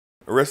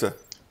Orisa.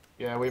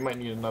 Yeah, we might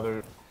need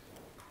another.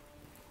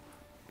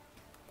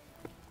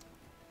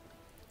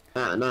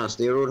 Nah,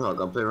 stay Roadhog.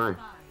 I'll play Ryan.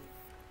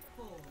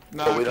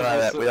 No, But we don't have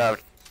that. We don't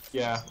have.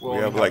 Yeah, we'll We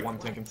only have, have like- one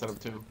tank instead of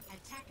two.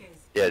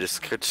 Yeah,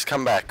 just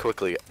come back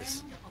quickly,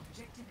 guys.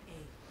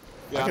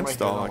 Yeah, I can I'm right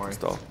stall. here, I don't can worry.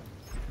 stall.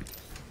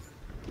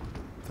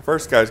 The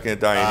first guy's gonna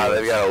die Ah, anyway.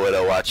 they've got a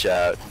widow. Watch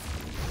out.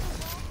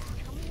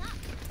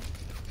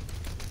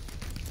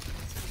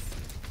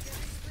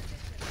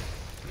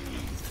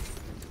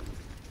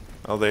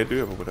 Oh, they do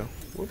have a widow.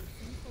 Whoop.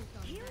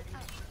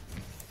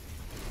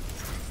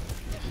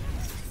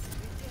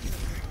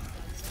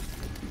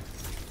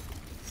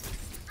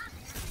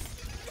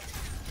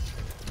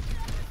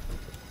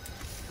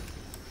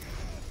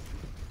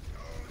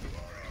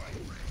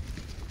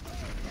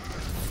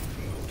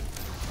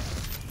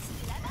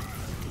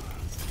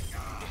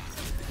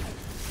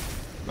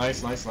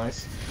 Nice, nice,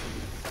 nice.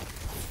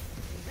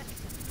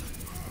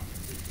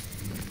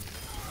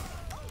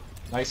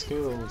 Nice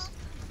kills.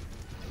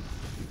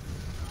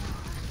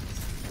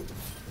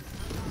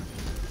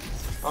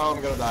 Oh,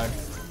 I'm gonna die.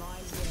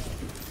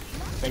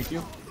 Thank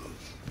you.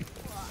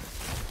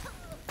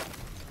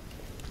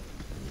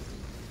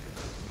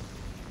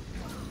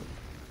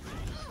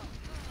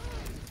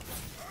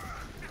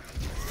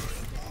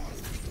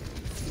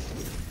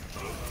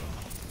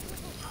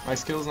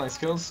 Nice kills, nice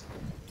kills.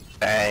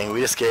 Dang,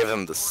 we just gave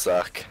them the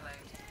suck.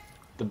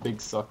 The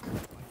big suck.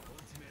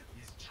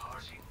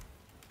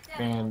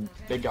 And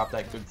they got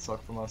that good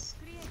suck from us.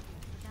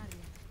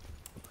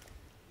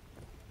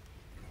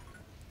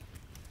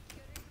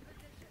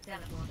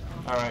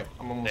 Alright,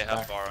 I'm almost They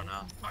have back. Pharah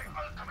now.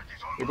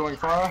 You're going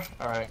far?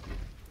 Alright.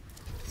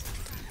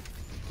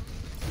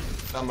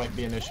 That might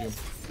be an issue.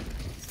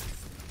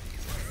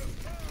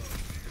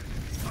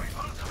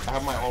 I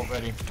have my ult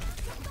ready.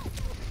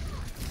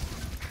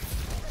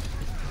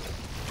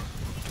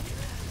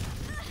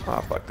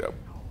 Ah, fucked up.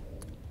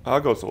 I'll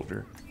go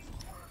soldier.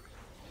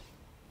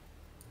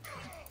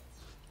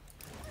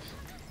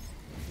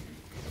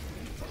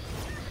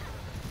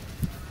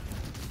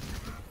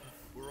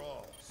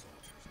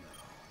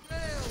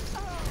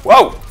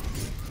 Whoa!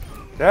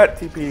 That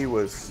TP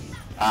was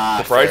Ah,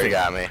 surprising. Fairy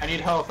got me. I need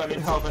health, I need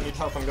health, I need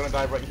health. I'm gonna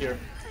die right here.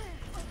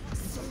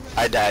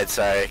 I died,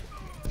 sorry.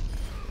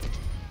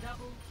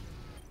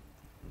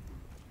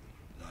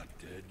 Not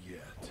dead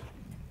yet.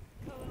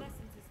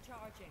 Coalescence is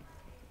charging.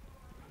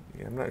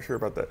 Yeah, I'm not sure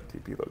about that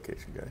TP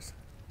location, guys.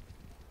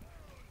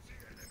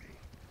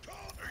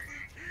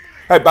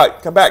 Hey, bye.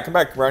 Come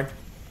back, Ryan.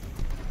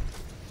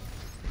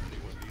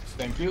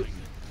 Thank you.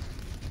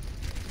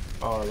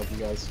 Oh, I love you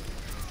guys.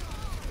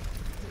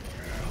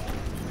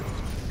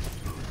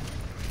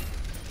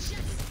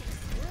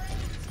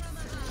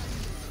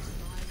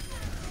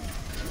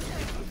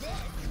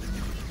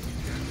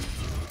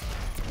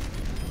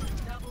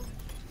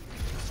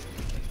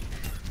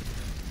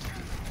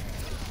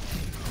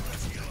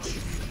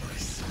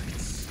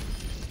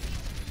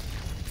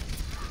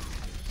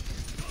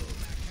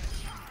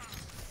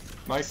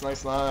 Nice,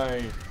 nice,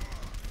 nice.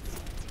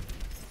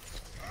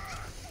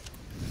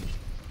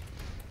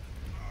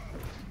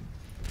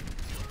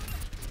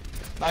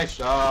 Nice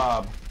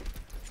job.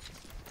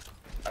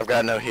 I've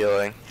got no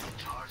healing.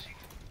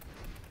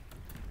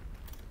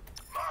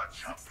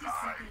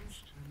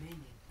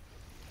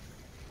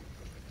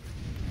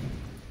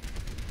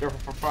 Careful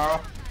for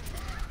Pharah.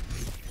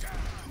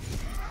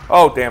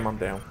 Oh, damn, I'm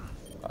down.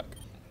 Fuck.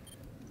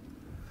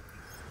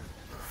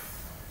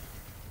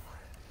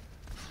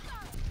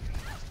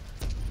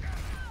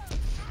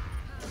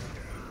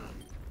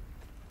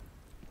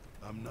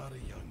 I'm not a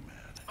young man.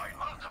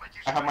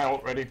 I have my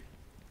ult ready.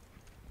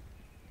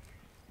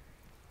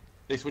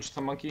 They switched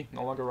to Monkey,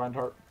 no longer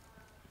Reinhardt.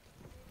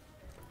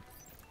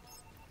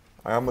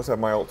 I almost have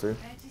my ult too.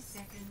 30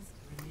 seconds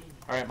remaining.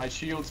 Alright, my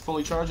shield's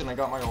fully charged and I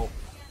got my ult.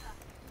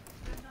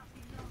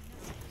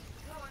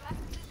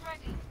 Coalescence is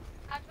ready.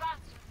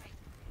 Advance with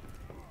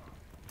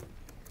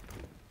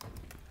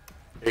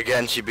me.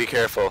 Again, she be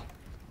careful.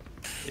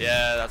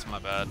 Yeah, that's my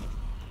bad.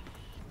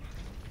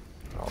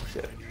 Oh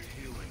shit.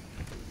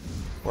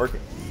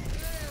 Working.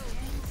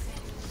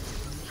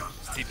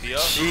 TP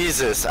up.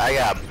 Jesus, I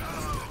got.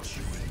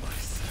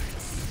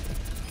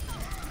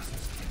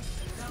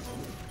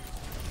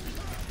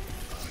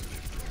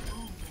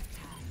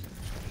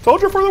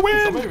 Soldier for the Did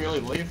win! somebody really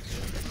leave?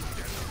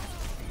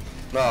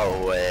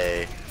 No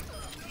way.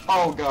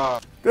 Oh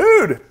god.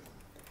 Dude!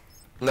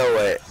 No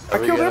way. I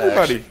we killed gonna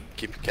everybody. actually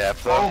keep your cap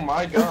though? Oh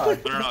my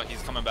god. No,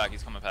 he's coming back.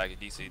 He's coming back. He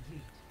DC'd.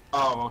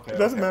 Oh, okay. It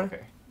doesn't okay, matter.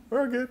 okay.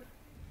 We're good.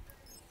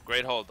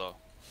 Great hold though.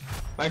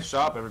 Nice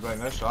job, everybody.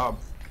 Nice job.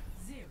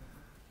 0-0.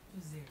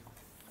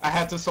 I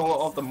had to solo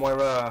ult the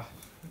Moira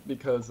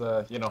because,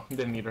 you know,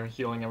 didn't need her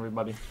healing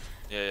everybody.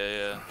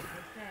 Yeah.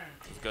 Prepare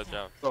It's a good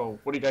job. So,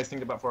 what do you guys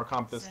think about for a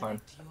comp this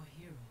time? select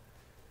your hero.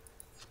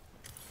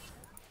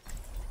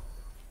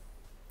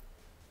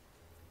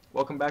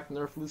 Welcome back,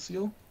 Nerf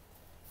Lucille.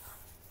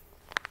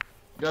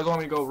 You guys want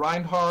me to go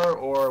Reinhardt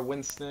or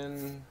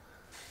Winston?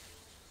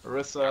 You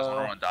guys want to Orisa?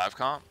 run dive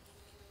comp?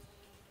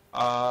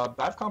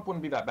 Dive comp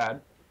wouldn't be that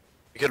bad.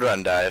 You could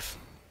run dive.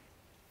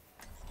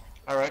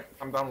 Alright,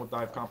 I'm done with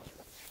dive comp.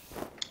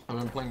 I've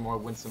been playing more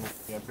Winston.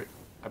 Yeah,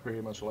 I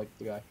pretty much like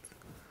the guy.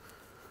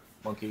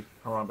 Monkey,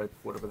 Harambe,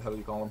 whatever the hell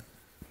you call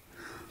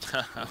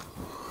him.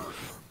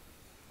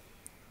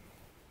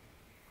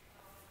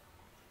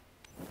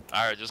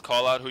 Alright, just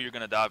call out who you're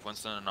gonna dive,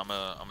 Winston, and I'm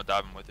gonna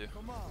dive him with you.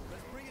 Come on,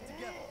 let's bring it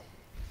together.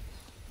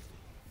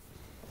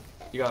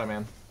 You got it,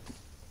 man.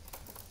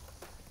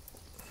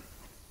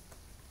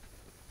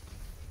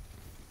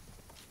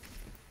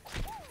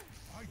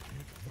 I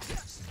can't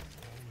fix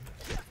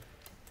it.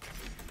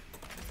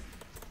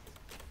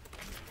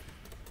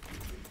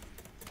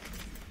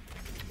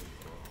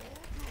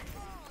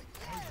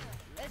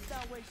 Let's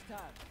not waste time.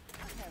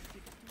 I have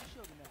tickets to the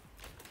show tonight.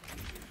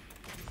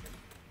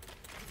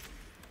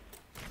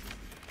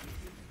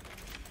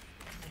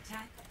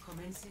 Attack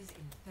commences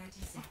in 30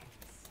 seconds.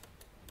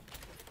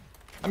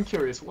 I'm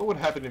curious, what would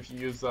happen if you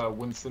use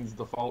Winston's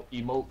default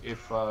emote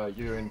if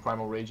you're in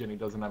Primal Rage and he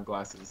doesn't have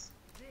glasses?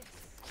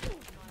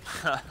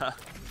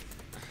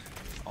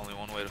 Only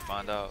one way to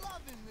find out. Well,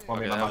 I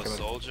Okay, mean, I'm that not was gonna...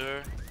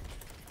 Soldier.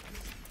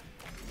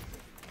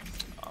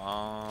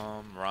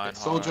 Reinhardt.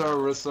 Soldier,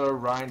 Orisa,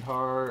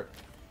 Reinhardt,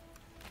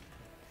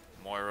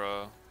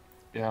 Moira.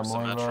 yeah,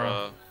 Moira,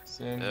 Symmetra.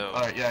 Sim. Ew.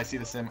 Alright, yeah, I see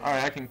the Sim.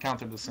 Alright, I can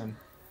counter the Sim.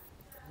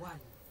 One.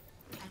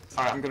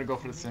 Alright, I'm gonna go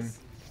for the Sim.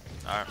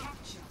 Alright.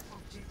 Capture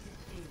objective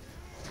A.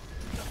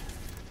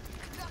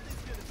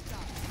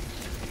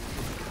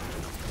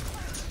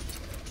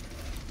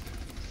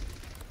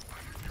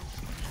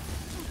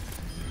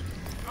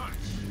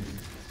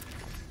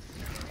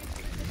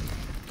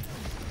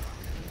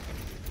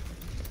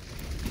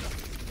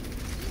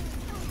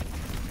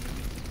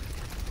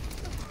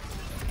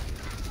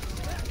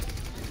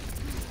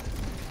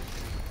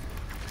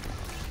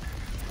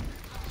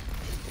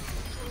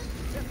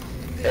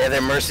 Hey,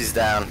 their Mercy's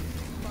down.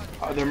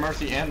 They're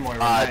Mercy and Moira.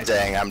 Ah, Nice.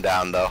 dang, I'm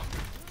down though.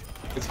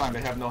 It's fine,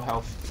 they have no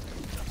health.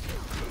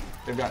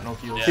 They've got no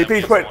heals. Yeah. TP,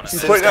 he's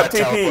Sim's putting up got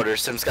teleporter. TP.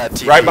 Sim's got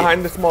TP. Right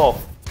behind the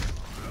small.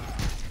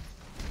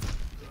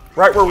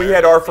 Right where we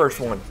had our first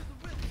one.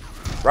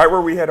 Right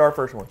where we had our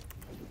first one.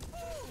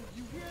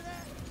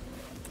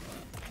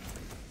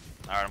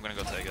 Alright, I'm gonna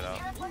go take it out.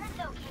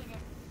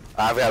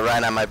 I've got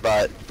Ryan on my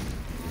butt.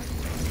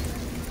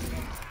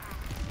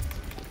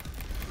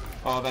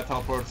 Oh, that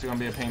teleport's gonna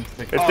be a pain to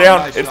pick. It's Oh, down,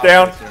 nice it's shot,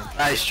 down. Tracer.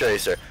 Nice,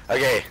 Tracer.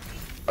 Okay.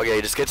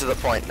 Okay, just get to the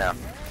point now.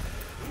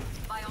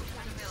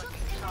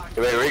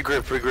 Wait,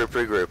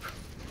 regroup.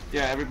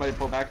 Yeah, everybody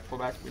pull back, pull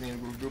back. We need a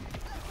group.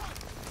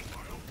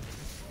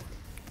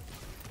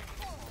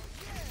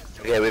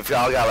 Okay, we've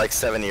all got like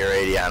 70 or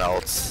 80 on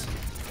ults.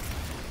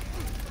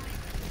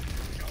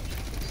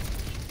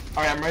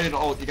 Alright, I'm ready to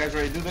ult. You guys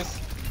ready to do this?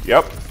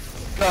 Yep.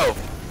 Go!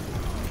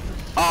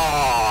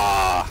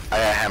 Ah, I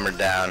got hammered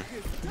down.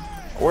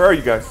 Where are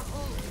you guys?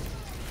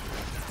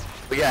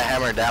 We got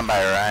hammered down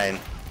by Ryan.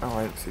 Oh,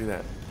 I didn't see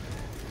that.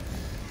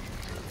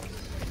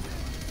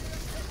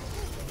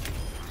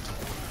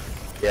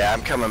 Yeah,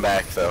 I'm coming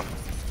back though.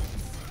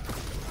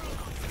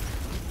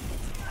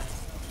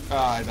 Oh,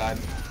 I died.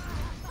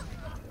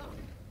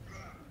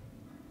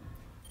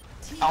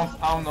 I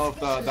don't know if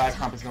the dive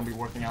comp is gonna be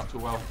working out too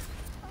well.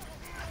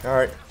 All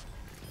right.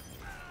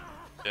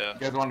 Yeah. You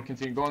guys want to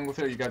continue going with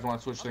it, or you guys want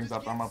to switch things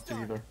up? I'm up to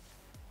either.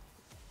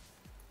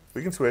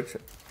 We can switch.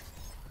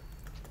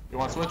 You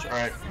want to switch?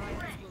 Alright. Will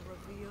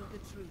reveal the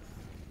truth.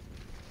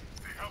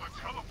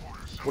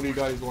 What do you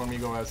guys want me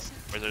to go as?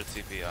 Where's their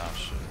TP?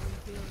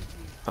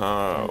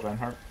 Oh shit.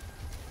 Reinhardt?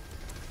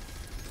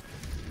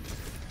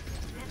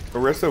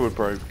 Orisa would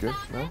probably be good.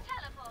 No?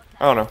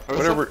 I don't know. Orisa?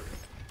 Whatever.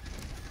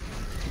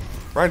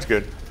 Ryan's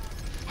good.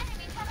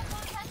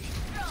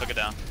 Took it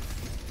down.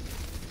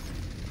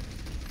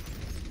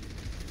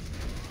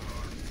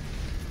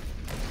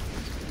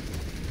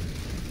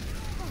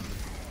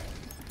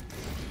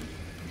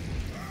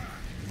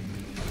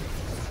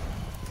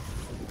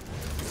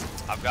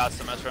 I've got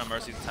Symmetra and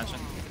Mercy's attention.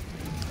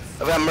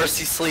 I've got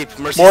Mercy sleep.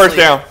 Mercy Moore's sleep.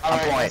 down. On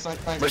Alright,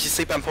 point. nice. Mercy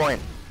sleep on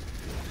point.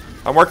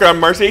 I'm working on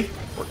Mercy.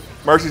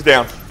 Mercy's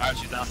down. Alright,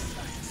 she's down.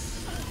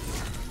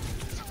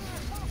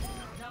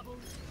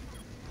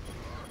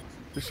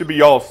 This should be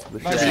y'all's.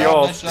 This should Nice be job,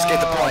 y'all's. nice Just get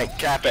the job. point.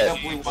 Cap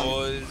it. Yep, we won.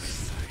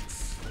 Boys.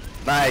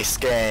 Nice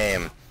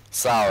game.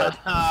 Solid.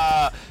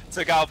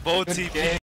 Took out both Good TP. game.